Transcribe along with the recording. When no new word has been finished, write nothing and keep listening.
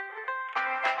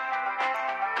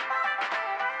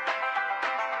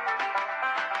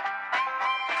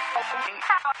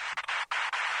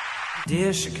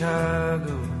Dear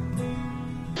Chicago.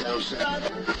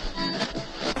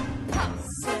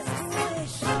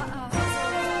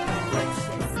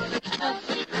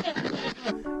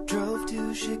 Drove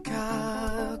to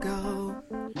Chicago.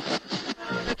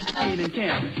 In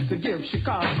camp to give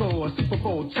Chicago a Super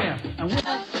Bowl champ.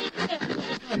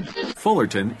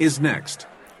 Fullerton is next.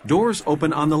 Doors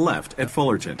open on the left at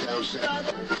Fullerton.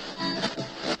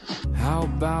 How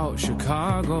about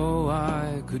Chicago?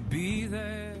 I could be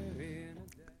there.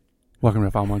 Welcome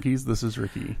to Foul Monkeys. This is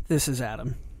Ricky. This is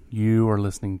Adam. You are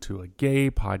listening to a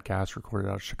gay podcast recorded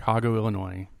out of Chicago,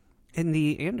 Illinois. In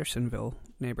the Andersonville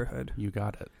neighborhood. You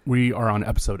got it. We are on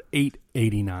episode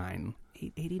 889.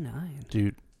 889.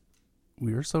 Dude,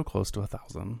 we are so close to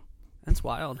 1,000. That's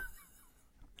wild.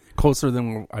 Closer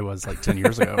than I was like 10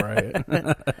 years ago,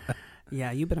 right?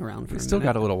 Yeah, you've been around for We a still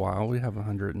minute. got a little while. We have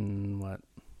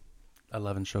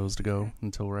 11 shows to go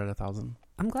until we're at 1,000.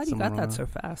 I'm glad you Somewhere got that around. so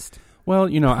fast. Well,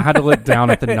 you know, I had to look down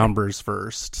at the numbers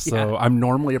first. So Yeah. I'm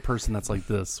normally a person that's like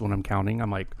this when I'm counting. I'm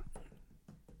like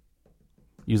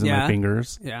using Yeah. my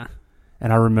fingers. Yeah.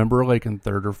 And I remember like in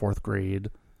 3rd or 4th grade,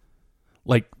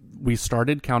 like we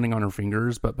started counting on our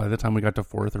fingers, but by the time we got to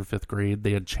 4th or 5th grade,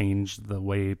 they had changed the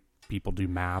way people do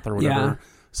math or whatever. Yeah.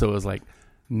 So it was like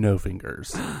no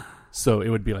fingers. So it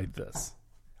would be like this.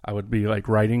 I would be like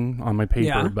writing on my paper,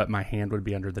 Yeah. but my hand would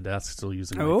be under the desk still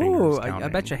using my Oh, fingers. I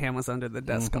bet your hand was under the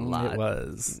desk a lot. It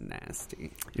was.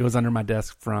 Nasty. It was under my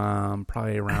desk from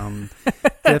probably around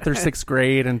 5th or 6th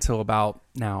grade until about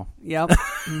now. Yep.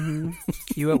 hmm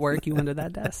You at work, you under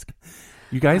that desk.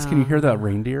 You guys, can you hear the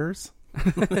reindeers?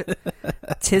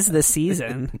 'Tis the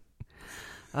season.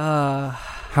 How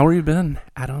have you been,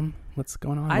 Adam? What's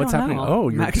going on? I What's don't happening? know. Oh,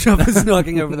 you're Mac Shop is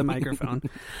knocking over the microphone.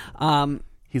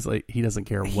 He's like, he doesn't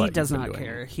care what He does he's been not doing.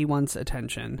 care. He wants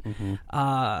attention.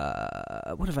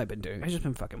 Mhm. What have I been doing? I've just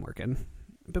been fucking working.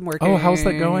 Been working. Oh, how's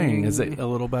that going? Is it a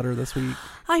little better this week?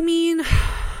 I mean,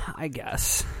 I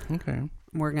guess Okay.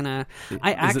 we're gonna. Is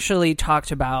I it- actually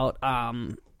talked about.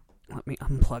 Let me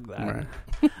unplug that.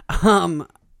 Right.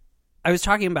 I was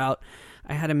talking about.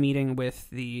 I had a meeting with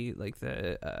the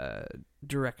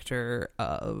director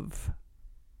of.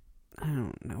 I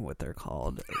don't know what they're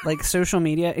called, like social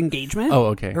media engagement. Oh,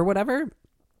 okay. Or whatever.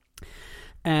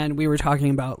 And we were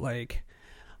talking about like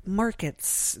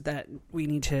markets that we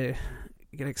need to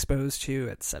get exposed to,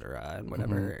 etc. and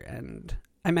whatever. And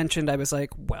I mentioned, I was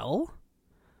like, well,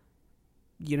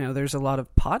 you know, there's a lot of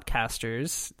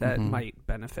podcasters that might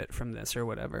benefit from this or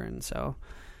whatever. And so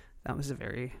that was a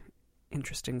very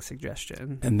interesting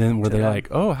suggestion. And then were to they them. like,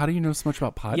 oh, how do you know so much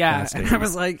about podcasting? Yeah, and I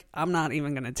was like, I'm not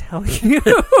even going to tell you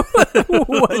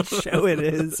what show it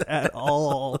is at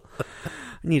all. I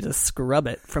need to scrub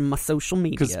it from my social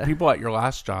media. Because people at your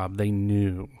last job, they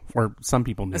knew, or some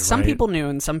people knew, Some right? people knew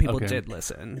and some people Okay. did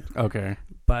listen. Okay.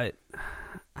 But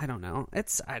I don't know.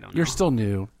 I don't know. You're still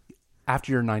new.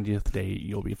 After your 90th day,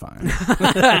 you'll be fine.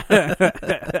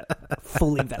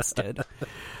 fully vested.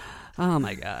 Oh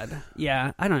my God.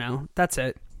 Yeah, I don't know. That's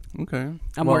it. Okay.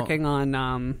 I'm Well, working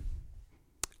on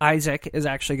Isaac is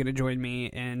actually going to join me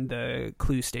in the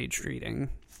Clue stage reading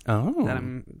Oh. that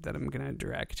I'm going to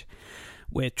direct,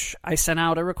 which I sent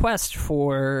out a request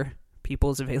for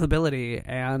people's availability,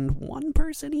 and one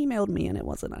person emailed me, and it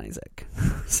wasn't Isaac.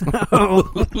 So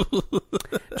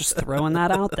just throwing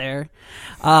that out there.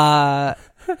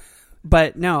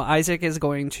 But no, Isaac is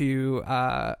going to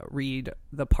read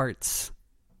the parts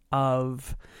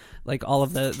of like all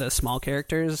of the small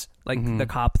characters, like the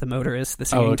cop, the motorist, the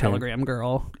singing okay. telegram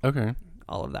girl, Okay.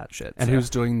 all of that shit. And So, who's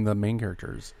doing the main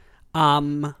characters?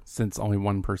 Since only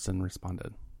one person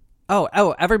responded. Oh,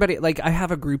 everybody, like I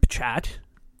have a group chat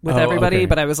with Oh, everybody, okay.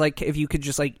 but I was like, if you could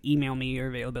just like email me your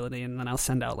availability, and then I'll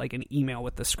send out like an email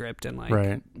with the script and like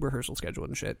Right. rehearsal schedule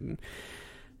and shit. And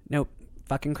nope,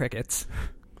 fucking crickets.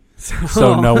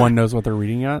 So no one knows what they're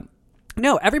reading yet?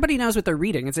 No, everybody knows what they're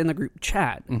reading. It's in the group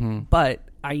chat. Mm-hmm. But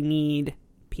I need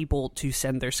people to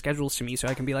send their schedules to me so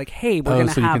I can be like, hey, we're Oh, going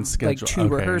so to you have can schedule. like 2 Okay.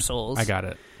 rehearsals. I got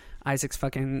it. Isaac's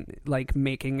fucking like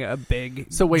making a big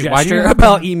So wait, gesture why do you have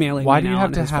about to, emailing Why me do you now have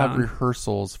on to his have phone.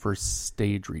 rehearsals for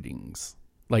stage readings?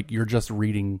 Like you're just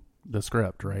reading the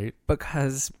script, right?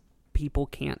 Because people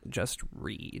can't just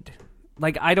read.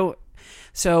 Like I don't.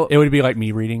 So It would be like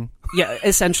me reading. yeah,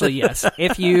 essentially yes.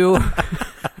 If you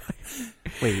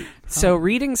Wait. so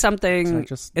reading something, Did I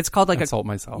just it's called like insult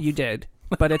myself? You did,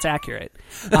 but it's accurate.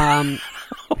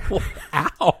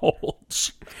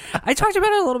 Ouch. I talked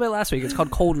about it a little bit last week. It's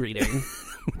called cold reading.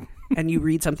 And you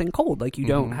read something cold, like you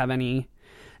don't have any.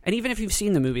 And even if you've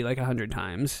seen the movie like 100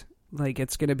 times, Like,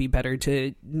 it's going to be better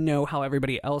to know how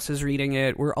everybody else is reading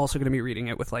it. We're also going to be reading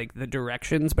it with, like, the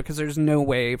directions, because there's no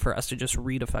way for us to just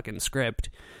read a fucking script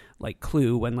like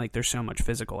Clue when, like, there's so much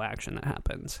physical action that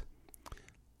happens.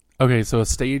 Okay, so a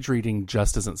stage reading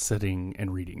just isn't sitting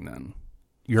and reading then.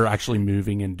 You're actually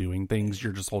moving and doing things.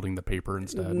 You're just holding the paper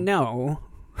instead. No.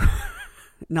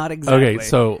 Not exactly. Okay,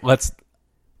 so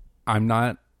I'm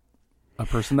not a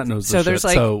person that knows this so there's shit.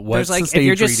 like, So what's there's like, the stage if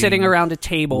you're just reading? sitting around a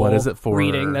table, What is it for?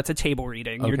 reading, that's a table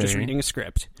reading. You're just Okay. reading a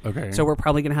script. Okay. So we're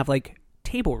probably going to have like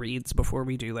table reads before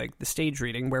we do like the stage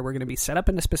reading, where we're going to be set up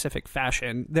in a specific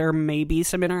fashion. There may be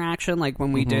some interaction, like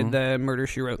when we did the Murder,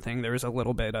 She Wrote thing, there was a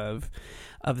little bit of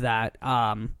that.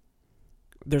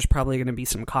 There's probably going to be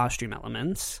some costume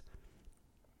elements.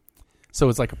 So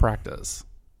it's like a practice.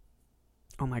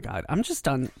 Oh my god, I'm just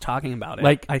done talking about it.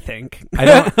 Like, I think. I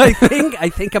don't. I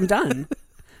think I'm done.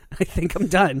 I think I'm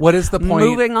done. What is the point?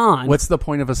 Moving on. What's the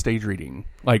point of a stage reading?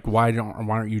 Like, why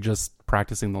aren't you just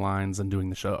practicing the lines and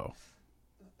doing the show?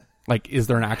 Like, is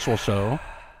there an actual show?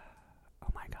 Oh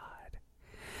my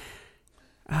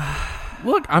god.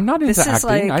 Look, I'm not into This is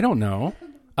acting. like- I don't know.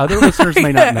 Other listeners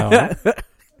may not know.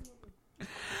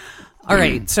 All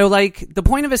right, so like the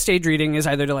point of a stage reading is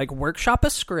either to like workshop a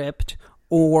script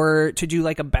or to do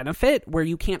like a benefit where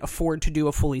you can't afford to do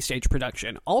a fully staged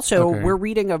production. Also, Okay. we're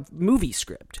reading a movie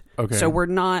script. Okay. So we're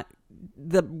not,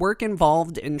 the work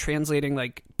involved in translating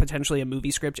like potentially a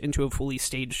movie script into a fully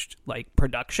staged like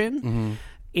production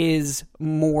is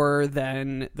more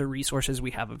than the resources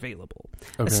we have available.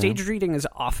 A Okay. staged reading is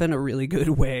often a really good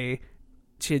way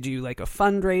to do like a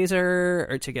fundraiser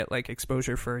or to get like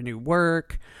exposure for a new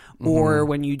work, or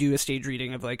when you do a stage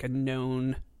reading of like a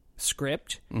known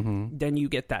script, then you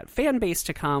get that fan base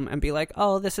to come and be like,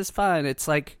 oh, this is fun. It's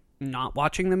like not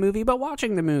watching the movie but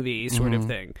watching the movie sort of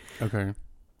thing. Okay.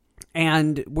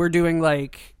 And we're doing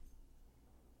like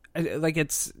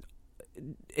it's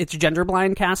gender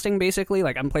blind casting, basically.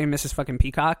 Like, I'm playing Mrs. fucking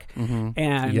Peacock, and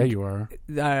Yeah, you are.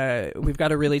 we've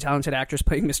got a really talented actress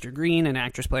playing Mr. Green, an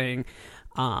actress playing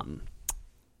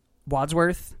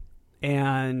Wadsworth,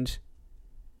 and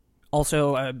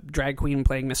also a drag queen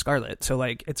playing Miss Scarlet. So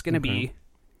like, it's going to be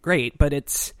great, but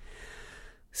it's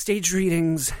stage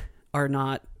readings are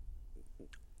not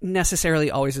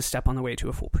necessarily always a step on the way to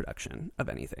a full production of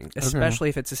anything, especially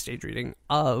if it's a stage reading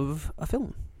of a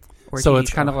film. Or a So TV it's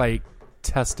show. kind of like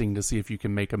testing to see if you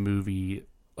can make a movie,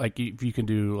 like if you can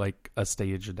do like a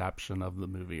stage adaptation of the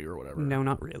movie or whatever. No,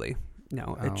 not really.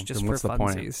 No, Oh, it's just then for what's the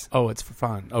point? funsies. Oh, it's for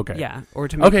fun. Okay. Yeah, or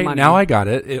to make Okay, money. now I got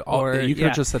it. Or- You could yeah.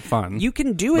 have just said fun. You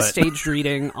can do a But- staged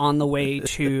reading on the way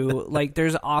to, like,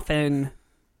 there's often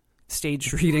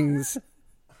staged readings.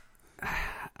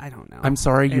 I don't know. I'm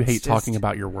sorry you It's hate just- talking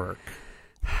about your work.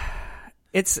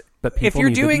 It's But if people you're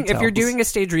need the doing details. a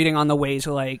stage reading on the way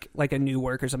to like a new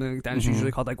work or something like that, it's Mm-hmm.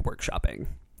 usually called like workshopping.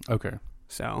 Okay.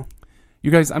 So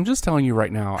You guys, I'm just telling you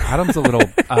right now, Adam's a little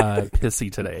pissy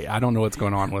today. I don't know what's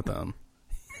going on with him.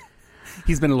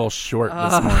 He's been a little short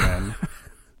this morning.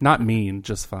 Not mean,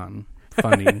 just fun.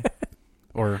 Funny.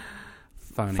 Or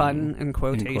funny. fun in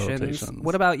quotations. quotations.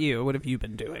 What about you? What have you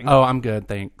been doing? Oh, I'm good,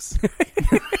 thanks.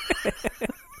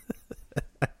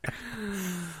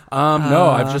 No,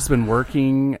 I've just been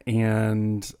working,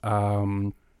 and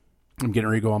I'm getting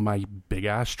ready to go on my big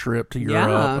ass trip to Europe.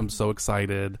 Yeah. I'm so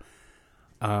excited.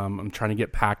 I'm trying to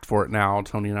get packed for it now.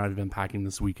 Tony and I have been packing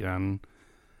this weekend.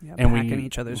 Yeah, and packing we-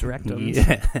 each other's rectums.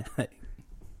 Yeah.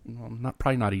 Well,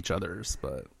 probably not each other's,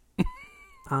 but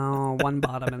Oh, one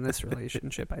bottom in this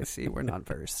relationship. I see. We're not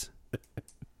verse.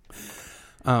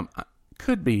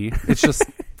 could be. It's just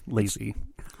lazy.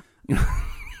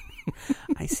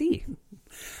 I see.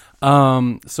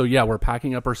 So yeah, we're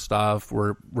packing up our stuff.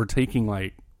 We're taking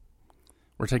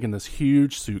this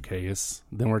huge suitcase,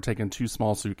 then we're taking 2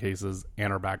 small suitcases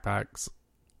and our backpacks.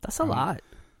 That's a lot.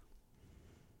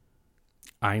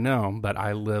 I know, but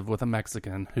I live with a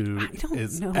Mexican who I don't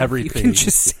is know everything. if you can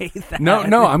just say that. No,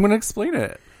 I'm going to explain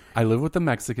it. I live with a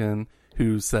Mexican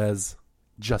who says,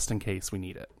 just in case we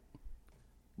need it.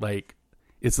 Like,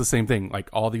 it's the same thing. Like,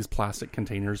 all these plastic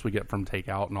containers we get from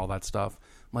takeout and all that stuff.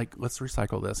 I'm like, let's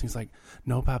recycle this. He's like,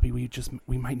 no, Papi,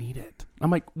 we might need it.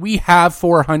 I'm like, we have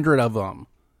 400 of them.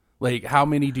 Like, how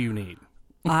many do you need?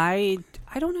 I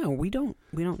don't know. We don't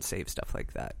save stuff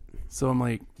like that. So I'm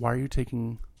like, why are you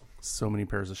taking so many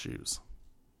pairs of shoes?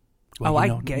 Oh, I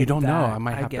get You don't know. that. I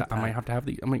might I have get to. I might that. have to have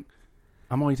the. I'm like,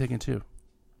 I'm only taking 2.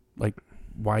 Like,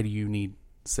 why do you need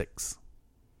 6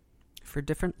 For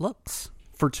different looks.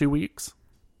 for 2 weeks?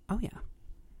 Oh yeah.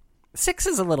 6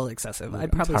 is a little excessive. I'd I'm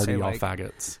probably tired say of y'all like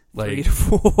faggots. 3 Like, to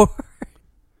 4.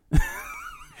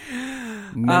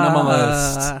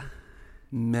 minimalist.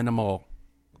 Minimal.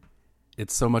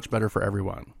 it's so much better for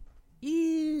everyone.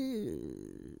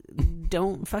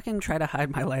 Don't fucking try to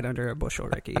hide my light under a bushel,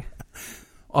 Ricky.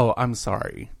 Oh, I'm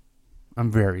sorry.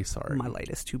 I'm very sorry. My light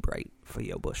is too bright for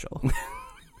your bushel.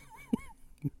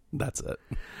 That's it.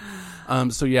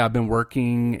 So yeah, I've been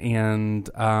working, and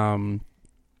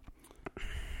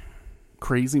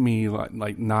crazy me,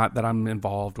 like not that I'm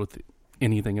involved with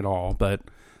anything at all, but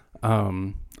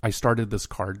I started this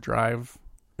card drive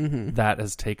that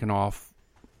has taken off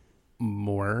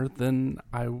more than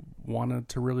I wanted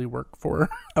to really work for.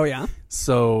 Oh yeah?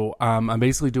 So I'm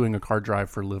basically doing a card drive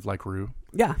for Live Like Rue.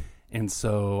 Yeah. And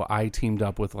so I teamed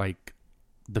up with like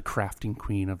the crafting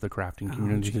queen of the crafting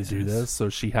community to do this. So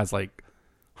she has like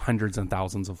hundreds and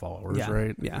thousands of followers,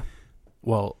 right? Yeah.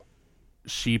 Well,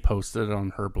 she posted it on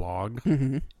her blog.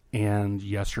 And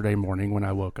yesterday morning when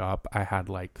I woke up, I had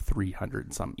like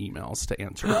 300 some emails to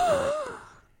answer.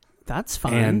 That's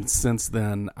fun. And since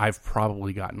then, I've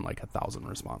probably gotten like 1,000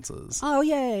 responses. Oh,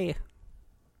 yay.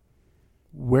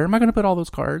 Where am I going to put all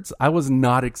those cards? I was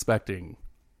not expecting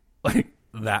like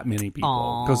that many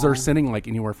people, because they're sending like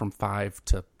anywhere from 5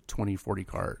 to 20, 40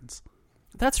 cards.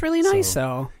 That's really nice,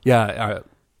 though. Yeah,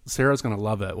 Sarah's going to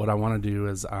love it. What I want to do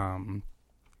is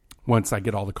once I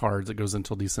get all the cards, it goes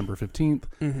until December 15th.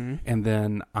 And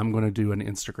then I'm going to do an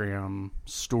Instagram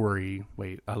story.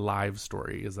 Wait, a live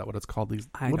story. Is that what it's called?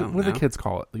 What do the kids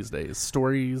call it these days?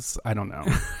 Stories? I don't know.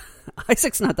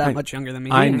 Isaac's not that much younger than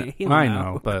me. I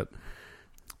know, but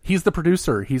he's the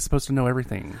producer. He's supposed to know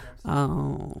everything.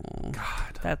 Oh.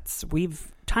 God.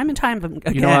 We've, time and time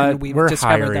again, you know we've We're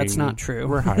discovered hiring. that's not true.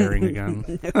 We're hiring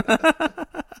again.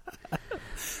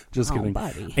 Just kidding.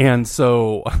 Buddy. And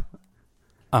so...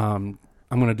 I'm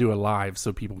going to do a live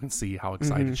so people can see how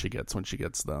excited she gets when she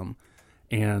gets them.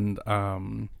 And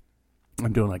I'm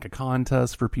doing like a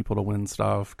contest for people to win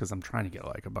stuff, because I'm trying to get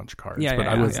like a bunch of cards. But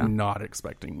I was not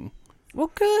expecting.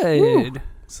 Well, good.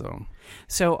 Woo.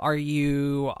 So are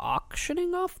you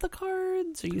auctioning off the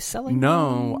cards? Are you selling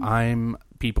No, them?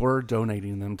 people are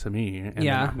donating them to me, and then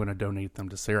Yeah. I'm going to donate them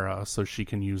to Sarah so she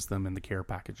can use them in the care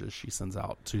packages she sends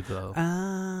out to the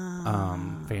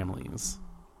families.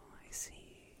 I see.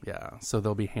 Yeah, so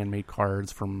there'll be handmade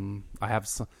cards from... I have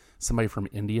somebody from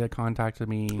India contacted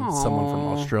me. Someone from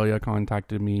Australia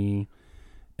contacted me.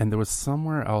 And there was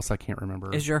somewhere else I can't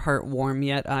remember. Is your heart warm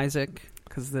yet, Isaac?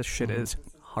 Because this shit is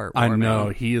heartwarming. I know.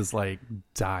 He is like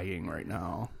dying right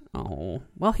now. Oh.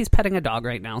 Well, he's petting a dog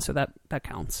right now, so that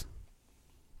counts.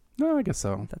 No, I guess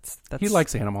so. That's he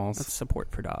likes animals. That's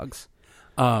support for dogs.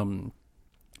 So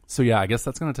yeah, I guess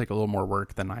that's going to take a little more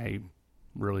work than I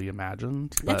really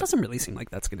imagined. It doesn't really seem like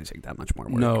that's going to take that much more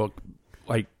work. No,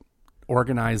 like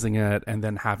organizing it and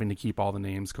then having to keep all the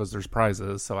names, because there's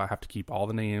prizes, so I have to keep all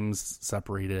the names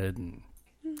separated and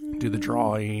do the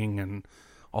drawing and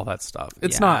all that stuff.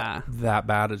 It's not that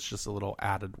bad. It's just a little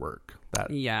added work. But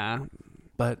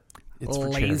it's for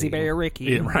Lazy charity. Bear Ricky.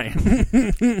 Yeah, right.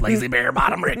 Lazy Bear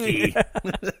Bottom Ricky.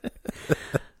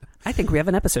 I think we have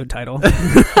an episode title.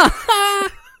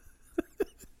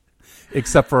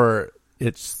 Except for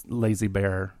it's Lazy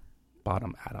Bear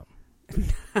Bottom Adam.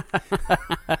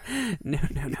 No.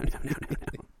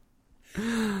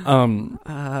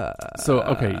 So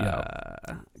okay, yeah.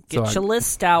 Get your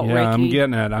list out, yeah, Ricky. I'm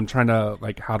getting it. I'm trying to,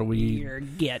 like, how do we You're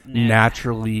getting it.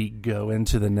 naturally go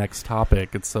into the next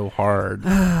topic? It's so hard.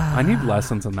 I need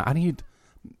lessons on that.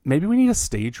 Maybe we need a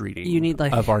stage reading. You need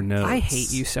of our notes. I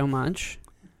hate you so much.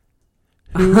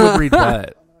 Who would read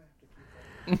what?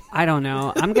 I don't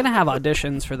know. I'm gonna have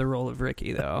auditions for the role of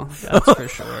Ricky, though. That's for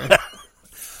sure.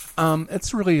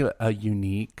 It's really a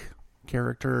unique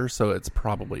character, so it's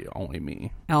probably only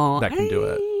me Oh, that can do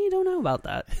it. I don't know about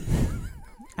that.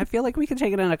 I feel like we could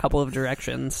take it in a couple of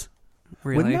directions.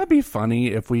 Really? Wouldn't that be funny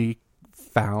if we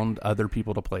found other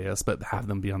people to play us, but have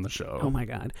them be on the show? Oh my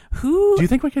god. Who? Do you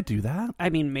think we could do that? I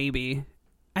mean, maybe.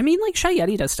 I mean, like Shy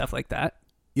Yeti does stuff like that.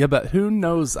 Yeah, but who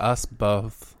knows us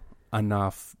both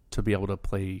enough to be able to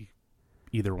play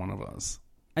either one of us?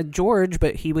 George,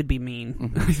 but he would be mean.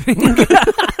 Mm-hmm. I think.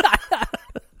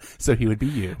 So he would be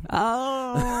you.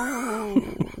 Oh,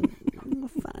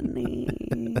 funny.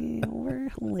 We're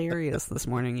hilarious this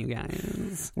morning, you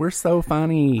guys. We're so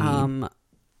funny.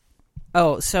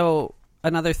 So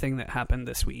another thing that happened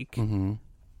this week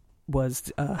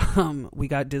was we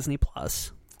got Disney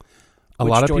Plus. A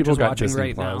lot of George people is got watching Disney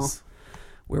right Plus. now.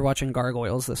 We're watching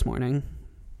Gargoyles this morning.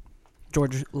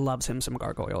 George loves him some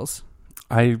Gargoyles.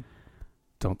 I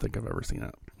don't think I've ever seen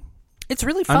it. It's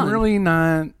really fun. I'm really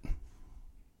not...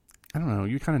 I don't know.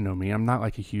 You kind of know me. I'm not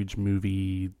like a huge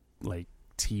movie, like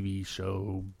TV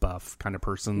show buff kind of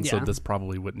person. So Yeah. this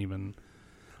probably wouldn't even...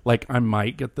 Like, I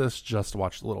might get this just to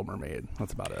watch The Little Mermaid.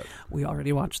 That's about it. We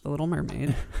already watched The Little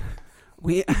Mermaid.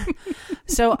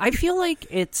 So I feel like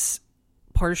it's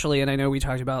partially, and I know we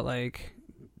talked about like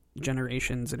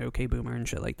generations and OK Boomer and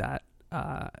shit like that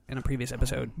in a previous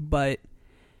episode, but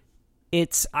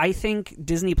I think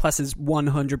Disney Plus is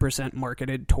 100%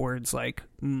 marketed towards like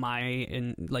my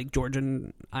and like George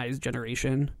and I's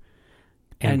generation,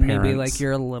 and maybe like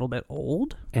you're a little bit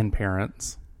old and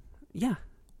parents. Yeah,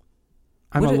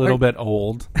 I'm a little bit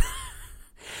old.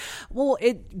 Well,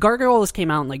 Gargoyles came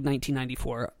out in like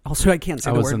 1994. Also, I can't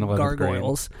say the word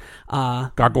gargoyles.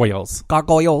 Gargoyles.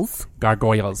 Gargoyles.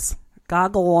 Gargoyles.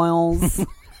 Gargoyles.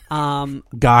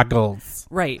 Goggles.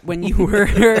 Right. When you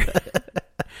were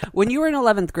when you were in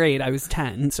 11th grade, I was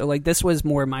 10. So like this was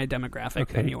more my demographic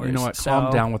than yours. You know what? So...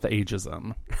 Calm down with the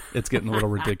ageism. It's getting a little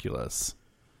ridiculous.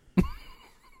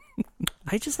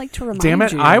 I just like to remind you. Damn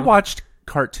it! I watched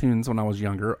cartoons when I was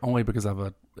younger, only because I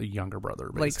have a younger brother.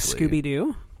 Basically. Like Scooby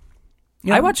Doo.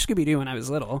 Yeah. I watched Scooby Doo when I was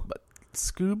little. But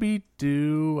Scooby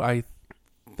Doo, I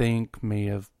think, may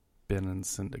have been in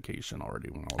syndication already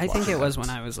when I was. I think it was when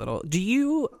I was little. Do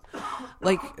you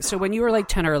like? So when you were like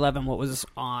 10 or 11, what was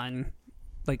on?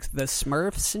 Like the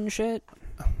Smurfs and shit.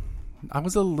 I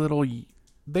was a little.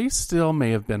 They still may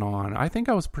have been on. I think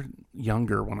I was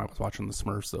younger when I was watching the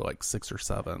Smurfs, though, like 6 or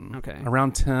 7. Okay.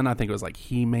 Around 10, I think it was like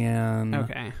He-Man.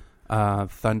 Okay.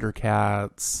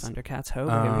 Thundercats. Thundercats, ho,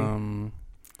 baby.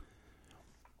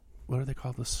 What are they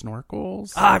called? The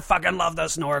Snorkels? I fucking love the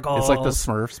Snorkels. It's like the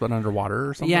Smurfs, but underwater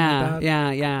or something like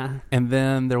that. Yeah. And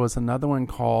then there was another one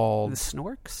called... The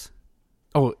Snorks?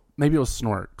 Oh, maybe it was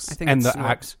Snorks. I think it's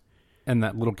Snorks. And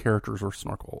that little characters were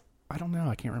Snorkel. I don't know.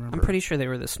 I can't remember. I'm pretty sure they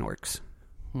were the Snorks.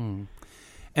 And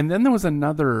then there was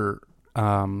another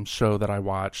show that I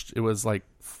watched. It was like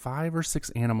 5 or 6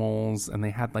 animals, and they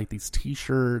had like these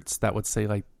T-shirts that would say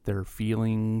like their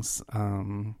feelings.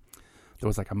 There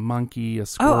was like a monkey, a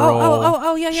squirrel.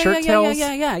 Oh, yeah. Shirt tails?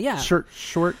 Yeah. Shirt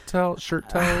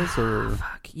tails, or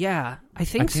fuck yeah, I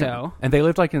think so. And they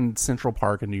lived like in Central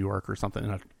Park in New York or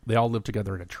something. They all lived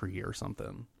together in a tree or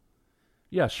something.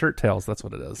 Yeah, Shirt Tails. That's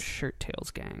what it is. Shirt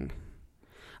Tails Gang.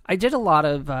 I did a lot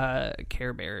of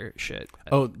Care Bear shit.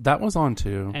 Oh, that was on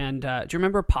too. And do you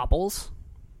remember Popples?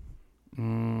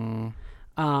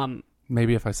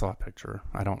 Maybe if I saw a picture.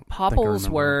 I don't. Popples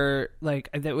were like,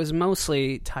 that was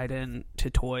mostly tied in to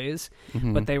toys,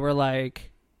 but they were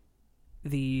like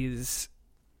these.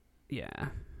 Yeah.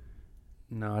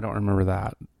 No, I don't remember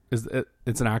that. Is it?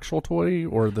 It's an actual toy,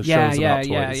 or the show's about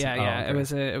toys? Yeah. Oh,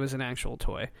 okay. It was an actual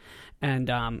toy,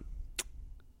 and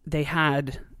they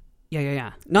had.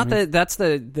 Yeah. Not that's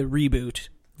the reboot.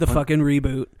 The fucking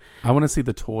reboot. I want to see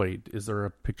the toy. Is there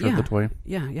a picture of the toy?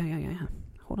 Yeah.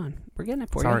 Hold on. We're getting it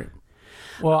for you. Sorry.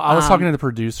 Well, I was talking to the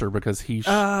producer because he...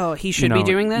 he should be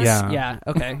doing this? Yeah.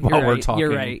 Okay. We're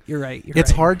talking. You're right.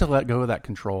 It's hard to let go of that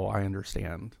control. I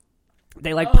understand.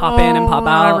 They like pop in and pop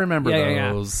out. I remember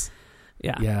those.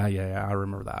 Yeah. I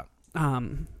remember that. But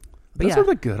those are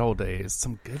the good old days.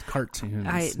 Some good cartoons.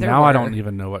 I don't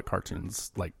even know what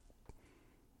cartoons like.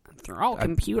 They're all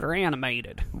computer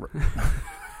animated.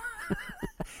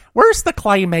 Where's the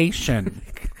claymation?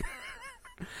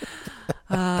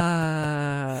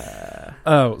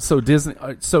 So Disney.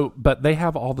 But they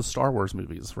have all the Star Wars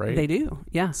movies, right? They do,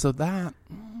 yeah. So that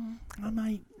I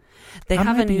might. They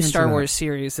have a new Star Wars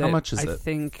series. How much is it? I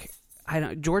think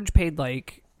George paid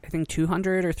like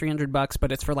 $200 or $300,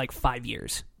 but it's for like 5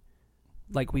 years.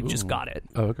 Like we've just got it.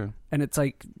 Oh, okay. And it's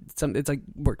like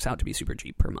works out to be super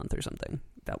cheap per month or something.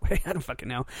 That way, I don't fucking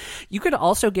know. You could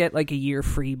also get like a year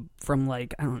free from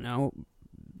like, I don't know,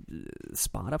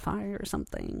 Spotify or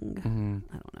something.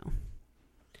 I don't know.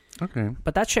 Okay.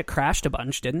 But that shit crashed a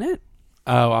bunch, didn't it?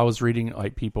 Oh, I was reading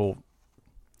like people.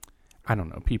 I don't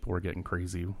know. People were getting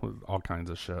crazy with all kinds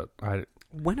of shit.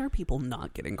 When are people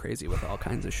not getting crazy with all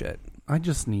kinds of shit? I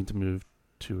just need to move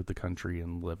to the country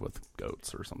and live with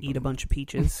goats or something. Eat a bunch of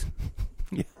peaches.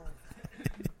 Yeah.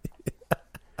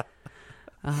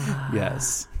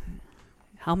 Yes.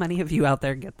 How many of you out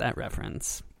there get that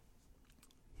reference?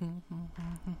 No.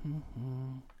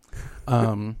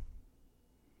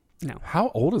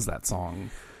 How old is that song?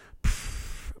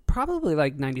 Probably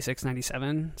like 96,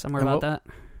 97, somewhere about that.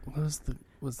 Was the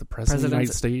President of the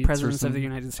United States? Presidents of the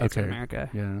United States of America.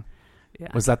 Yeah.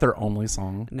 Was that their only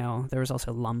song? No, there was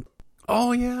also Lump.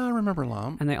 Oh, yeah, I remember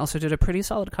Lump. And they also did a pretty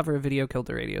solid cover of Video Killed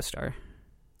the Radio Star.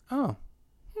 Oh.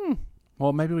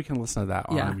 Well, maybe we can listen to that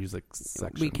on our music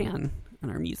section. We can,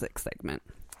 on our music segment.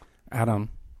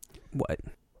 Adam. What?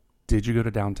 Did you go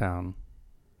to downtown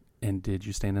and did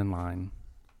you stand in line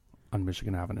on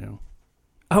Michigan Avenue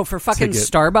Oh, for fucking ticket.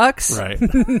 Starbucks? Right.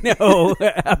 No,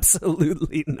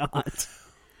 absolutely not.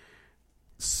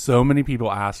 So many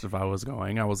people asked if I was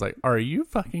going. I was like, are you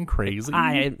fucking crazy?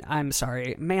 I'm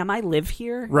sorry. Ma'am, I live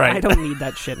here. Right. I don't need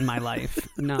that shit in my life.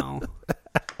 No.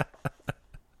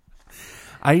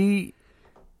 I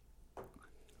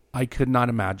could not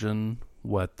imagine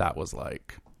what that was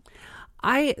like.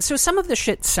 So some of the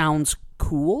shit sounds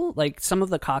cool. Like some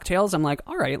of the cocktails, I'm like,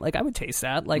 all right, like I would taste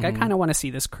that. Like I kind of want to see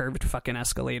this curved fucking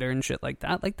escalator and shit like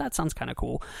that. Like that sounds kind of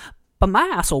cool. But my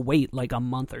ass will wait like a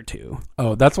month or two.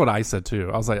 Oh, that's what I said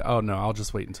too. I was like, oh no, I'll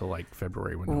just wait until like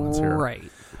February when no one's here. Right.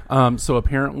 So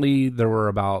apparently there were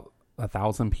about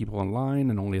 1,000 people in line,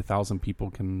 and only 1,000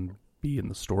 people can be in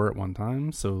the store at one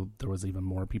time. So there was even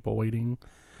more people waiting.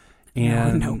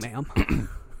 And no, ma'am.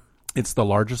 It's the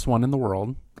largest one in the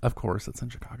world. Of course, it's in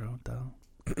Chicago.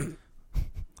 Duh.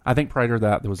 I think prior to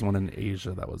that, there was one in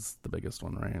Asia that was the biggest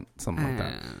one, right? Something like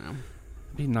that.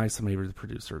 It'd be nice if maybe the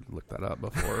producer looked that up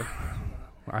before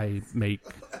I make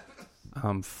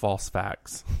false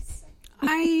facts.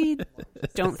 I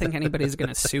don't think anybody's going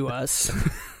to sue us.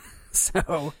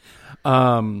 So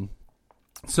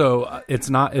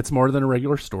it's more than a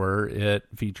regular store. It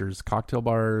features cocktail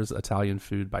bars, Italian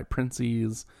food by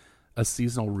Princi's, a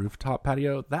seasonal rooftop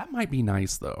patio. That might be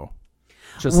nice though.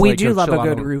 We do love a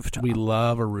good rooftop. We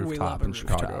love a rooftop in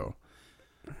Chicago.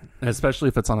 And especially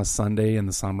if it's on a Sunday in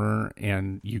the summer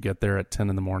and you get there at 10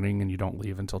 in the morning and you don't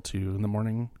leave until 2 in the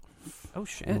morning. Oh,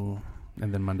 shit. Ooh.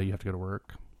 And then Monday you have to go to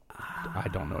work. I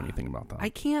don't know anything about that. I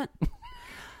can't.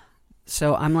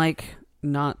 So I'm like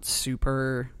not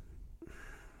super.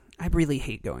 I really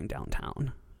hate going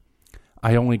downtown.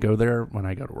 I only go there when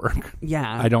I go to work.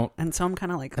 Yeah. I don't. And so I'm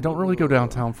kind of like. I don't really go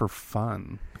downtown for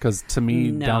fun because to me,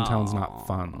 downtown's not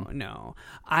fun. No.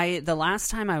 The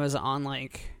last time I was on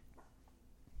like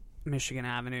Michigan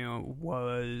Avenue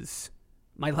was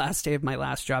my last day of my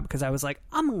last job because I was like,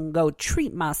 I'm going to go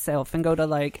treat myself and go to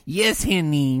like. Yes,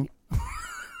 honey.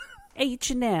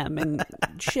 H&M and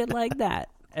shit like that.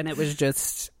 And it was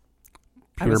just.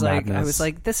 Pure madness. I was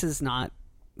like, this is not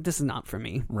for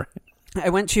me. Right. I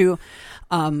went to,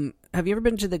 have you ever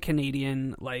been to the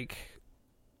Canadian, like,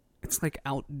 it's like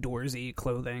outdoorsy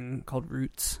clothing called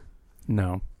Roots?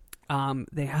 No.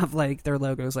 They have like, their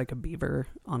logo is like a beaver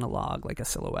on a log, like a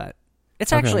silhouette.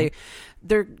 It's actually,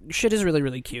 their shit is really,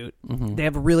 really cute. Mm-hmm. They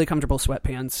have really comfortable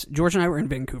sweatpants. George and I were in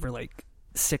Vancouver like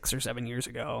 6 or 7 years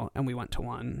ago, and we went to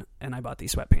one, and I bought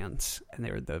these sweatpants, and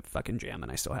they were the fucking jam,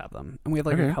 and I still have them. And we have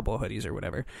like a couple of hoodies or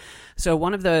whatever. So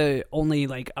one of the only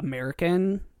like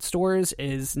American stores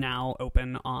is now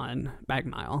open on Mag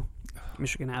Mile.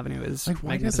 Michigan Avenue is like,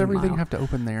 why does everything have to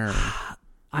open there?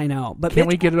 I know, but can't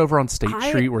we get it over on State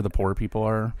Street where the poor people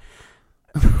are?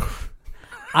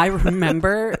 I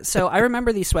remember these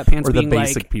sweatpants or the being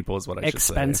basic like people is what I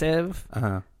expensive. Should say.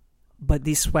 Uh-huh. But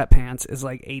these sweatpants is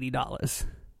like $80.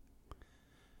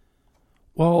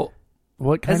 Well,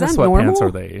 what kind of sweatpants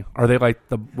are they? Are they like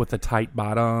with the tight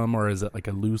bottom, or is it like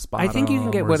a loose bottom? I think you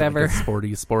can get whatever. Like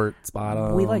a sports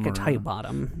bottom. We like a tight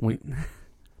bottom.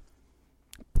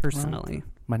 Personally,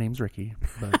 my name's Ricky.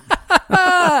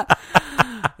 But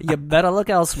you better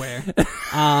look elsewhere.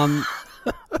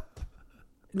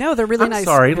 No, they're really nice.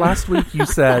 Sorry, last week you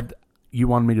said you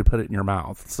wanted me to put it in your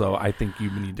mouth, so I think you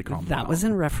need to calm down. That was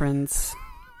in reference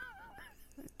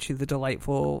to the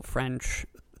delightful French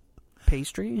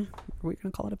pastry. Are we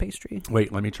going to call it a pastry?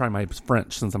 Wait, let me try my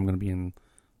French since I'm going to be in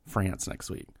France next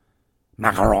week.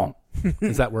 Macaron.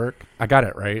 Does that work? I got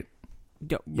it, right?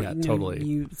 Yeah, totally.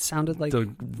 You sounded like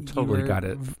totally got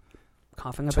it.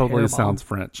 Coughing up totally a sounds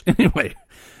French. Anyway,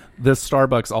 this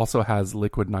Starbucks also has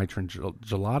liquid nitrogen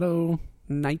gelato.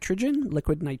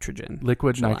 Liquid nitrogen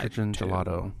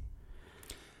gelato.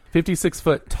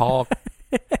 56-foot tall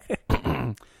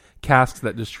cask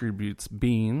that distributes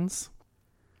beans,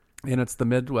 and it's the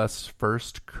Midwest's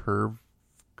first curved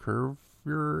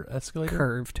escalator.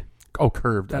 Curved. Oh,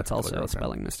 curved. That's also a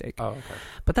spelling mistake. Oh, okay.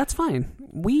 But that's fine.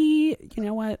 You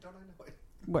know what?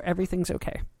 Everything's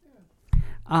okay.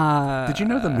 Did you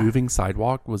know the moving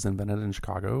sidewalk was invented in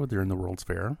Chicago during the World's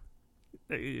Fair?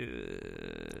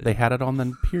 They had it on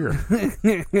the pier.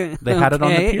 They had it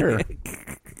on the pier.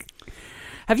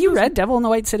 Have you read Devil in the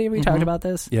White City? Have we talked about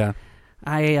this? Yeah.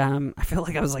 I feel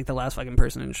like I was like the last fucking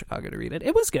person in Chicago to read it.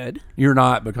 It was good. You're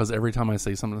not, because every time I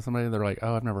say something to somebody, they're like,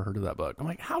 "Oh, I've never heard of that book." I'm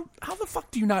like, "How the fuck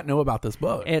do you not know about this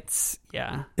book?" It's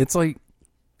like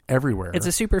everywhere. It's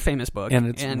a super famous book, and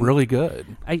it's really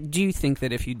good. I do think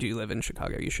that if you do live in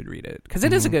Chicago, you should read it because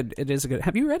it is a good.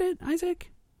 Have you read it,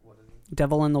 Isaac?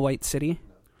 Devil in the White City.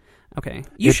 Okay.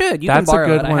 You should. You can That's a borrow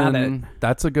good it. one. I have it.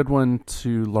 That's a good one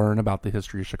to learn about the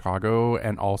history of Chicago,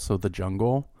 and also the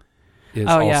jungle is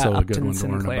Oh, yeah, also a good Upton one to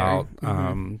learn Sinclair. about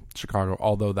Chicago.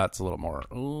 Although that's a little more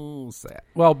sad.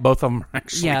 Well, both of them are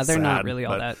actually Yeah, they're not sad, really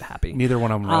all but that happy. Neither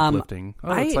one of them are uplifting.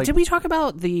 It's like, Did we talk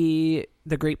about the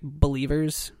Great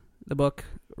Believers, the book,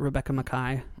 Rebecca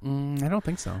Mackay? I don't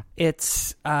think so.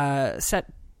 It's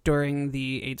set during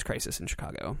the AIDS crisis in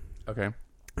Chicago. Okay.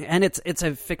 And it's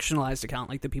a fictionalized account.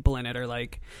 Like, the people in it are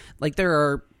like there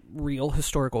are real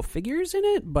historical figures in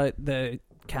it, but the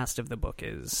cast of the book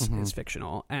is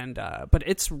fictional. And but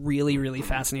it's really, really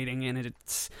fascinating, and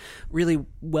it's really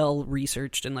well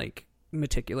researched and like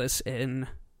meticulous in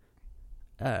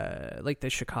like the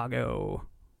Chicago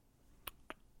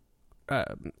I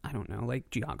don't know, like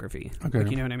geography. Okay.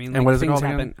 Like, you know what I mean? And Like, what is it things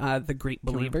called happen. again? The Great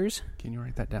Believers. Can you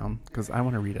write that down? Because I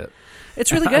want to read it.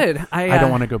 It's really good. I don't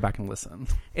want to go back and listen.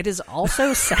 It is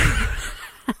also set.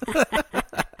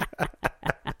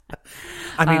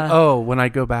 I mean, when I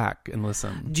go back and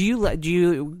listen. Do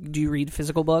you read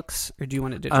physical books, or do you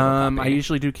want a digital copy? I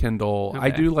usually do Kindle. I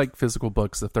Okay. do like physical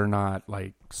books if they're not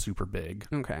like super big.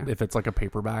 Okay. If it's like a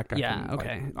paperback, Yeah. I can,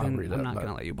 Okay. I'll Then read I'm it. not but-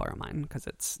 gonna let you borrow mine because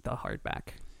it's the hardback.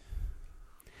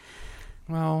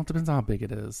 Well, it depends on how big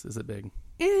it is. Is it big?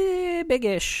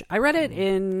 Big-ish. I read it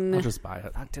in. I'll just buy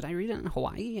it. Fuck, did I read it in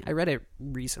Hawaii? I read it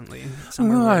recently.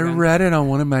 somewhere Oh, where I I've been. read it on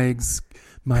one of my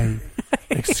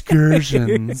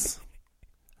excursions.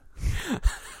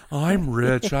 I'm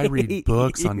rich. I read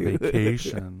books on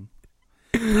vacation.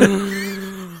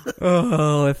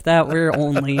 Oh, if that were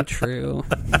only true.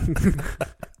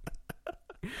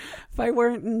 If I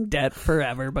weren't in debt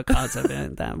forever because of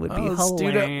it, that would be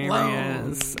student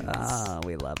hilarious.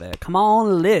 We love it. Come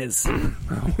on, Liz.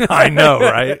 I know,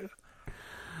 right?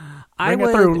 I Bring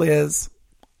it through, Liz.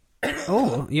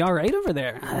 Oh, you all right over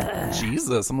there?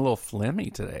 Jesus, I'm a little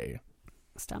phlegmy today.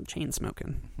 Stop chain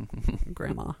smoking,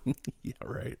 Grandma. Yeah,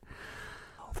 right.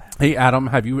 Hey, Adam,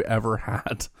 have you ever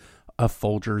had a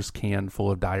Folgers can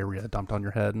full of diarrhea dumped on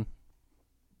your head?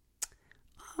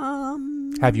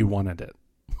 Have you wanted it?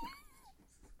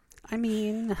 I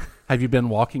mean, Have you been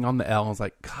walking on the L and was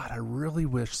like, God, I really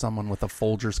wish someone with a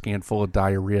Folgers can full of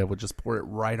diarrhea would just pour it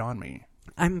right on me?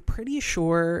 I'm pretty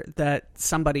sure that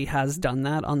somebody has done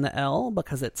that on the L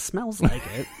because it smells like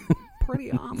it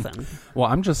pretty often.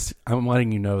 Well, I'm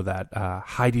letting you know that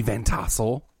Heidi Van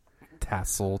Tassel,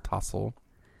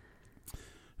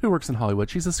 who works in Hollywood,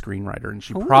 she's a screenwriter, and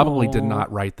she probably did not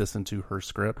write this into her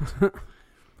script.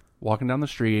 Walking down the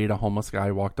street, a homeless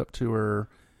guy walked up to her,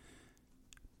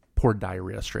 poured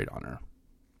diarrhea straight on her.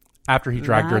 After he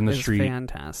dragged her in the street.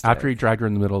 Fantastic. After he dragged her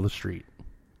in the middle of the street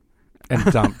and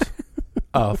dumped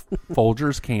a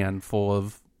Folgers can full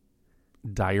of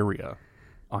diarrhea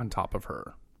on top of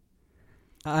her.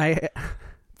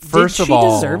 First Did of she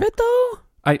all, deserve it though?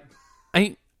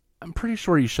 I'm pretty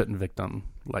sure you shouldn't victim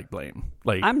blame.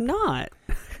 Like, I'm not.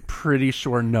 pretty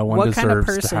sure no one What deserves kind of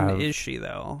to person have. is she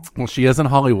though? Well, she is in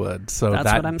Hollywood, so That's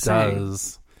that what I'm saying.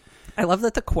 does. I love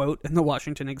that the quote in the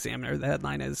Washington Examiner, the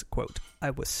headline is, quote,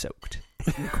 "I was soaked,"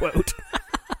 end quote.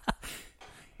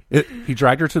 He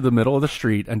dragged her to the middle of the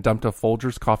street and dumped a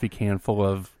Folgers coffee can full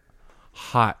of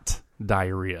hot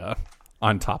diarrhea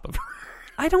on top of her.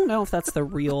 I don't know if that's the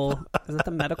real, is that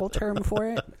the medical term for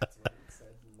it?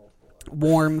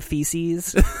 Warm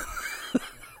feces.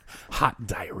 Hot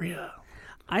diarrhea.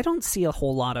 I don't see a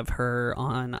whole lot of her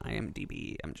on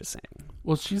IMDb. I'm just saying.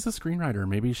 Well, she's a screenwriter.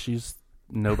 Maybe she's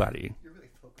nobody. You're really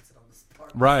focusing on this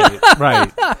part. Right.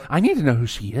 I need to know who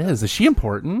she is. Is she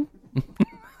important?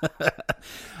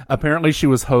 Apparently, she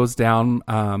was hosed down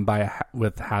by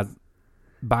guys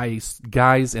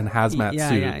in hazmat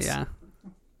suits. Yeah.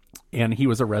 And he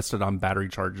was arrested on battery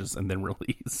charges and then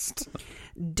released.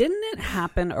 Didn't it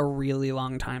happen a really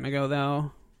long time ago,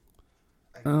 though?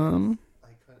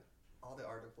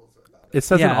 It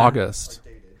says in Yeah. August.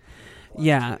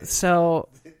 Yeah, so,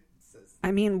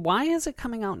 I mean, why is it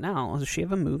coming out now? Does she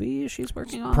have a movie she's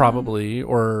working on? Probably,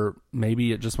 or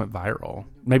maybe it just went viral.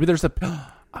 Maybe there's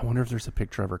I wonder if there's a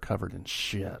picture of her covered in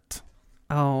shit.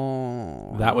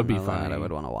 Oh. That would be I don't know that. funny. I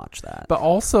would want to watch that. But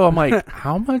also, I'm like,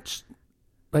 how much,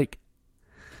 like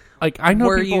I know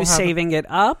Were people you have- saving it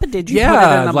up? Did you Yeah,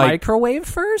 put it in the like- microwave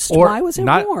first? or Why was it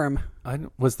not- warm?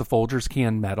 was the Folgers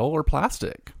can metal or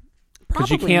plastic? Because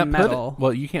Probably you can't metal. put it.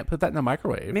 Well, you can't put that in the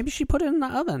microwave. Maybe she put it in the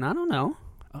oven. I don't know.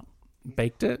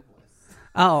 Baked it.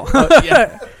 Oh,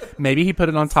 Yeah. Maybe he put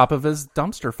it on top of his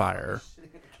dumpster fire.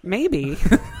 maybe.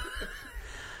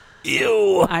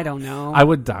 Ew. I don't know. I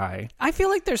would die. I feel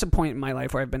like there's a point in my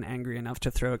life where I've been angry enough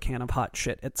to throw a can of hot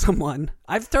shit at someone.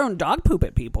 I've thrown dog poop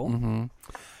at people.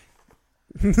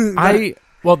 I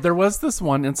Well, there was this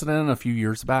one incident a few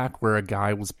years back where a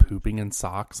guy was pooping in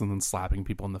socks and then slapping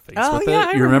people in the face with yeah, it.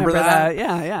 I You remember that?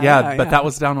 Yeah, but that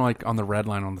was down like on the red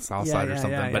line on the south side or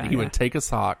something. But he would take a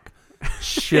sock,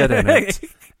 shit in it,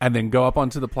 and then go up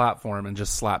onto the platform and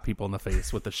just slap people in the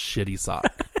face with a shitty sock.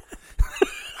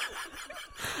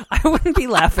 I wouldn't be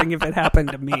laughing if it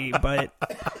happened to me, but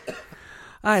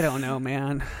I don't know,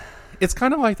 man. It's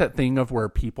kind of like that thing of where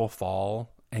people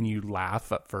fall and you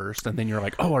laugh at first and then you're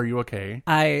like, oh, are you okay?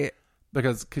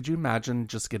 Because could you imagine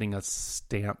just getting a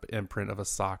stamp imprint of a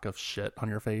sock of shit on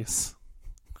your face?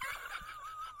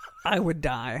 I would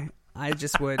die. I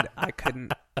just would. I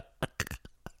couldn't.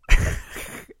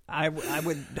 I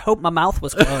would hope my mouth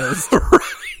was closed.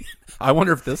 I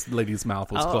wonder if this lady's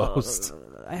mouth was closed.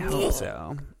 I hope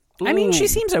so. I mean, she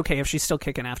seems okay if she's still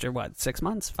kicking after, 6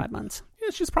 months, 5 months? Yeah,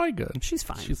 she's probably good. She's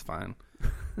fine. She's fine.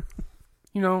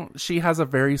 You know, she has a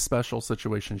very special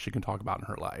situation she can talk about in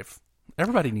her life.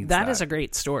 Everybody needs that. That is a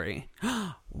great story.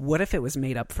 What if it was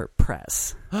made up for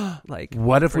press? Like,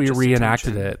 what if we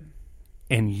reenacted attention?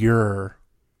 it and you're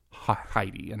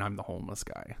Heidi and I'm the homeless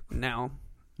guy? No.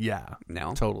 Yeah.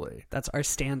 No. Totally. That's our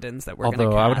stand-ins that we're going to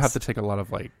Although cast. I would have to take a lot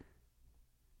of like,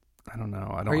 I don't know.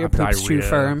 I don't Are your have diarrhea. poops too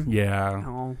firm? Yeah.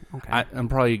 Oh, okay.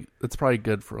 It's probably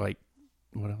good for like,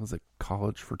 what was it?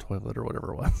 College for toilet or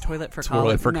whatever it was. Toilet for Toilet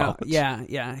college. for No, college.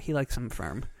 yeah. He likes them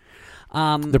firm.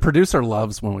 The producer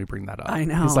loves when we bring that up. I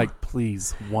know. He's like,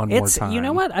 please, one more time. You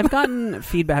know what? I've gotten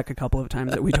feedback a couple of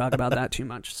times that we talk about that too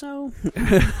much. So,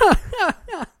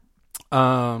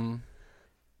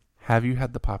 have you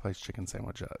had the Popeyes chicken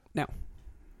sandwich yet? No.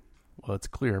 Well, it's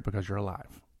clear because you're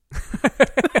alive.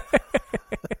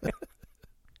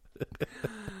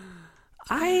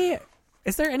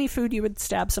 Is there any food you would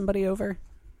stab somebody over?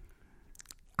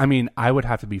 I mean, I would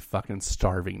have to be fucking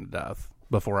starving to death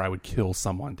before I would kill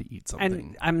someone to eat something.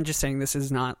 And I'm just saying this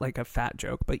is not like a fat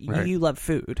joke, but Right. you love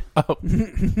food. Oh,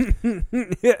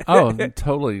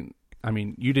 totally. I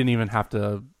mean, you didn't even have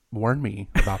to warn me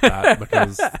about that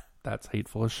because that's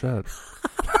hateful as shit.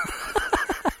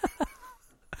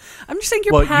 I'm just saying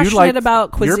you're passionate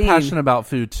about cuisine. You're passionate about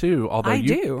food too. Although I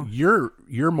do.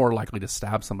 You're more likely to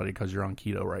stab somebody because you're on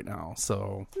keto right now.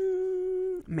 So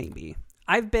Maybe.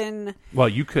 I've been. Well,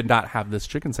 you could not have this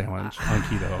chicken sandwich on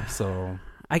keto. So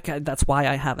that's why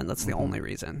I haven't. That's the only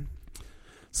reason.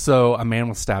 So a man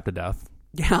was stabbed to death.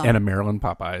 Yeah. In a Maryland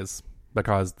Popeyes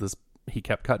because he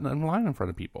kept cutting in line in front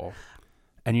of people.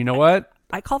 And you know what?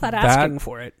 I call that asking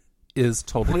for it. Is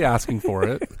totally asking for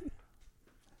it.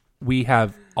 We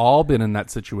have all been in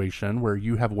that situation where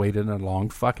you have waited in a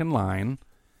long fucking line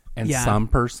and some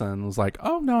person was like,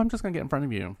 oh, no, I'm just going to get in front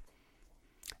of you.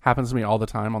 Happens to me all the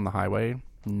time on the highway.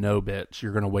 No, bitch.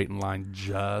 You're going to wait in line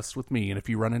just with me. And if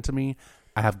you run into me,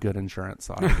 I have good insurance,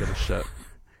 so I don't give a shit.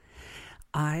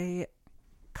 I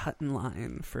cut in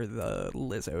line for the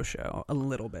Lizzo show a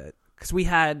little bit because we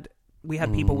had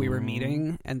people we were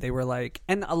meeting and they were like,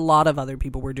 and a lot of other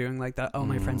people were doing like that. Oh,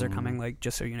 my friends are coming. Like,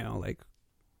 just so you know, like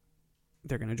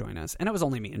they're going to join us. And it was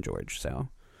only me and George. So,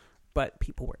 but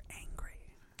people were angry.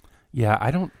 Yeah.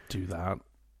 I don't do that.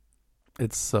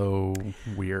 It's so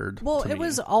weird. Well, to it me.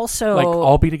 was also like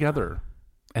all be together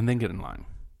and then get in line.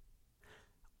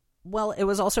 Well, it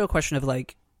was also a question of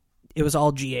like, it was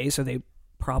all GA. So they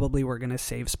probably were going to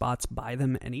save spots by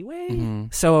them anyway. Mm-hmm.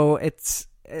 So it's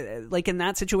like in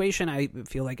that situation, I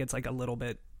feel like it's like a little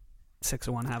bit 6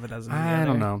 of one, half a dozen of the other. I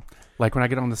don't know. Like when I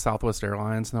get on the Southwest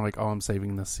Airlines and they're like, oh, I'm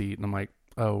saving this seat. And I'm like,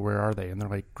 oh, where are they? And they're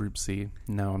like, Group C.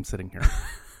 No, I'm sitting here.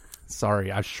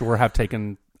 Sorry. I sure have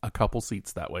taken a couple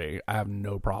seats that way. I have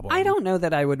no problem. I don't know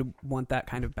that I would want that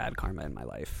kind of bad karma in my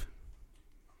life.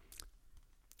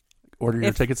 Order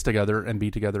your tickets together and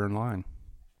be together in line.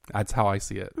 That's how I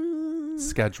see it.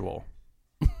 Schedule.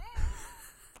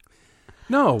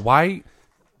 No, why?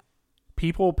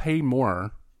 People pay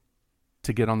more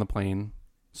to get on the plane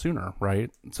sooner,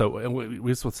 right? So at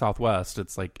least with Southwest,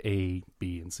 it's like A,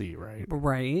 B, and C, right?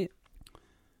 Right.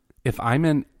 If I'm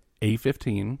in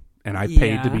A15 and I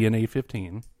paid to be in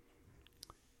A15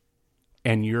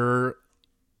 and you're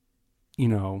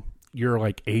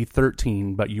like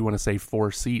A13, but you want to save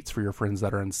 4 seats for your friends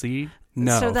that are in C,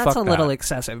 no, so that's fuck a little that.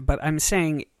 excessive, but I'm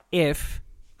saying if,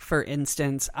 for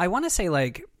instance, I want to say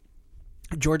like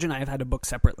George and I have had to book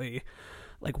separately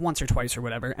like once or twice or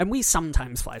whatever, and we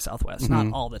sometimes fly Southwest,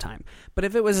 not all the time. But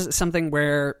if it was something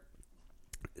where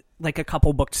like a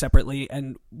couple booked separately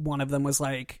and one of them was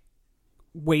like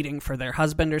waiting for their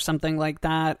husband or something like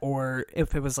that, or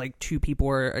if it was like 2 people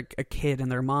or a kid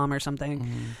and their mom or something,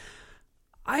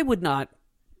 I would not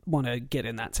want to get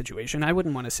in that situation. I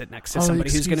wouldn't want to sit next to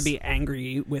somebody who's going to be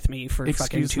angry with me for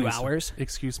fucking 2 hours.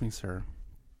 Excuse me, sir.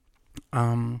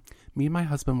 Me and my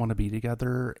husband want to be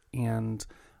together, and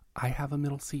I have a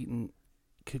middle seat, and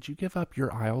could you give up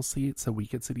your aisle seat so we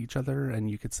could sit each other and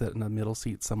you could sit in a middle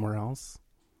seat somewhere else?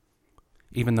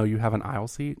 Even though you have an aisle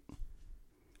seat?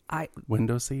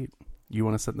 Window seat? You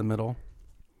want to sit in the middle?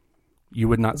 You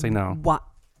would not say no. What?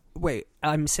 Wait,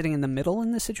 I'm sitting in the middle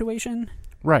in this situation?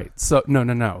 Right. So,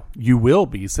 no. You will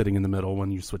be sitting in the middle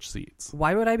when you switch seats.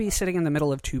 Why would I be sitting in the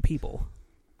middle of two people?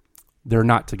 They're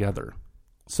not together.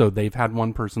 So they've had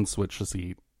one person switch the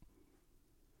seat.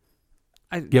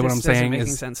 Get what I'm saying? Making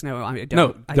sense. No, I don't.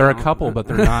 No, they're a couple, but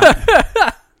they're not.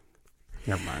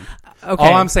 Never mind. Okay.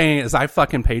 All I'm saying is I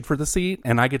fucking paid for the seat,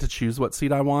 and I get to choose what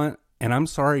seat I want. And I'm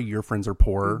sorry your friends are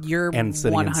poor. You're and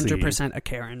sitting 100% a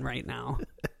Karen right now.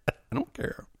 I don't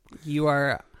care. You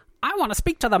are. I want to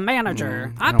speak to the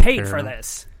manager. I don't paid care. for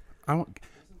this. I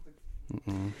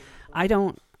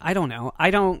don't. I don't know. I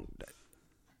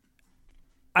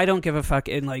don't give a fuck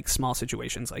in like small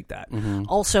situations like that.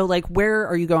 Also, like, where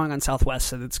are you going on Southwest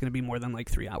so that's going to be more than like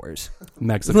 3 hours?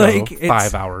 Mexico, Like,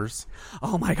 5 hours.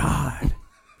 Oh my God.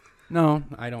 No,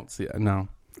 I don't see it. No.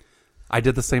 I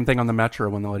did the same thing on the metro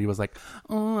when the lady was like,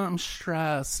 "Oh, I'm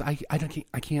stressed. I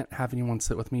can't have anyone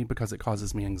sit with me because it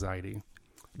causes me anxiety."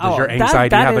 Does your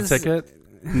anxiety have a ticket?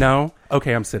 No?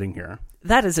 Okay, I'm sitting here.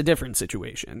 That is a different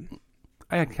situation.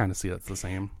 I kind of see that's the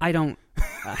same. I don't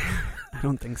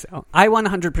think so. I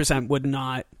 100% would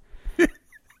not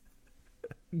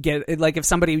get it. Like, if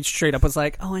somebody straight up was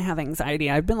like, "Oh, I have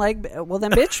anxiety," I've been like, "Well,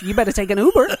 then, bitch, you better take an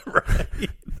Uber." Right.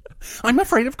 I'm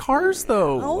afraid of cars,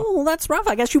 though. Oh, that's rough.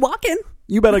 I guess you walk in.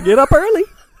 You better get up early.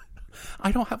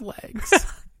 I don't have legs.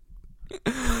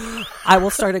 I will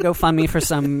start a GoFundMe for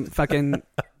some fucking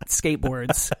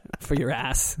skateboards for your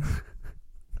ass.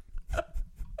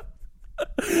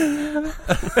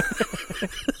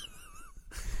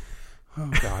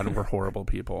 Oh, God, we're horrible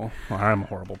people. Well, I'm a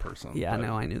horrible person. Yeah,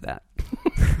 no, I knew that.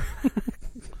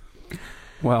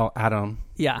 Well, Adam.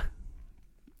 Yeah.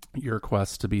 Your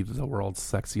quest to be the world's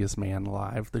sexiest man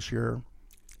alive this year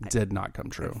did not come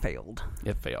true.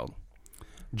 It failed.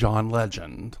 John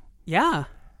Legend. Yeah.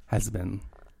 Has been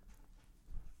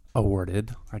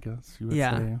awarded, I guess you would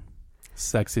say,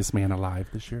 sexiest man alive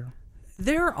this year.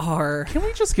 There are... Can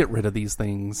we just get rid of these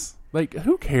things? Like,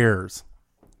 who cares?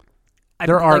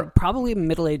 There are probably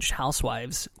middle-aged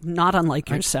housewives, not unlike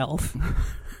yourself.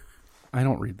 I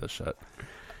don't read this shit.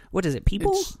 What is it,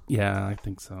 People? Yeah, I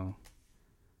think so.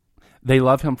 They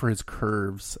love him for his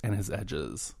curves and his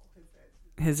edges.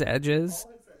 His edges?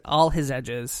 All his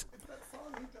edges.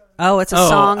 Oh, it's a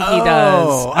song he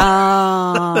does.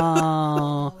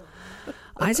 Oh.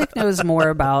 Isaac knows more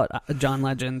about John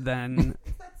Legend than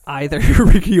either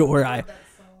Ricky or I.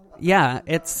 Yeah,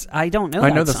 I don't know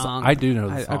that song. I do know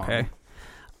the song. Okay.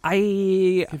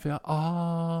 Give you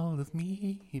all of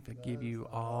me, if I give you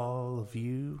all of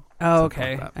you. Oh,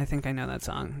 okay. I think I know that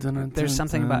song. There's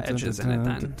something about edges in it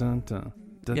then.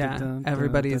 Yeah,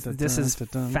 everybody's... This is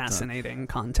fascinating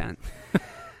content.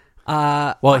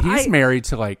 Well, he's married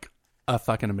to like a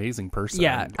fucking amazing person.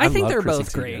 Yeah, I think they're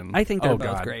both great. I think they're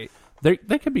both great.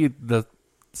 They could be the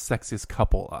sexiest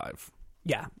couple alive.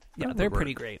 Yeah, they're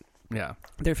pretty great. Yeah,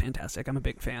 they're fantastic. I'm a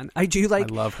big fan. I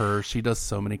love her. She does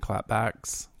so many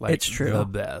clapbacks. Like, it's true. The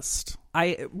best.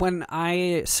 When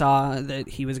I saw that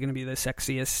he was going to be the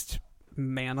sexiest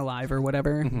man alive or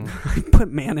whatever, I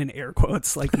put man in air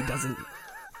quotes like he doesn't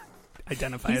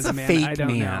identify as a man. Fake I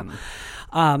don't man.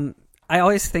 know. I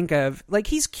always think of, like,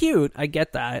 he's cute. I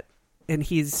get that. And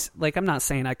he's, like, I'm not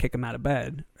saying I kick him out of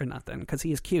bed or nothing, because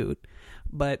he is cute.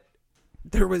 But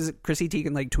there was, Chrissy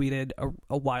Teigen, like, tweeted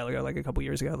a while ago, like a couple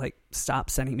years ago, like, stop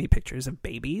sending me pictures of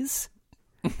babies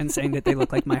and saying that they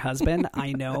look like my husband.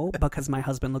 I know, because my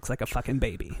husband looks like a fucking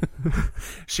baby.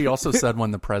 She also said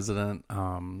when the president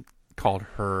called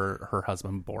her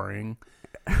husband boring,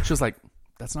 she was like,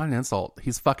 that's not an insult.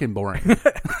 He's fucking boring.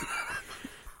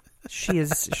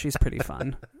 She's pretty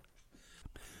fun.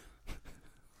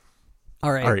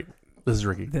 All right. This is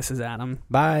Ricky. This is Adam.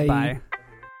 Bye.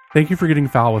 Thank you for getting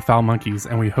foul with Foul Monkeys,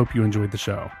 and we hope you enjoyed the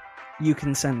show. You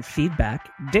can send feedback,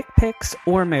 dick pics,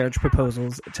 or marriage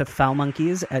proposals to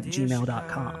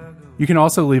foulmonkeys@gmail.com. You can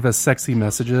also leave us sexy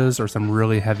messages or some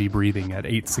really heavy breathing at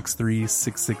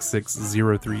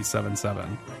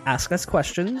 863-666-0377. Ask us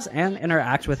questions and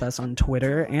interact with us on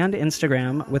Twitter and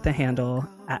Instagram with the handle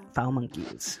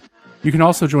 @foulmonkeys. You can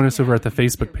also join us over at the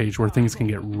Facebook page where things can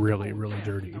get really, really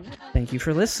dirty. Thank you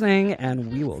for listening,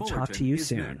 and we will talk to you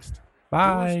soon. Next.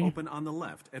 Bye. Doors open on the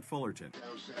left at Fullerton.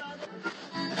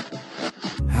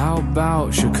 How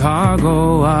about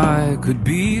Chicago? I could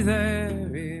be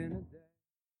there.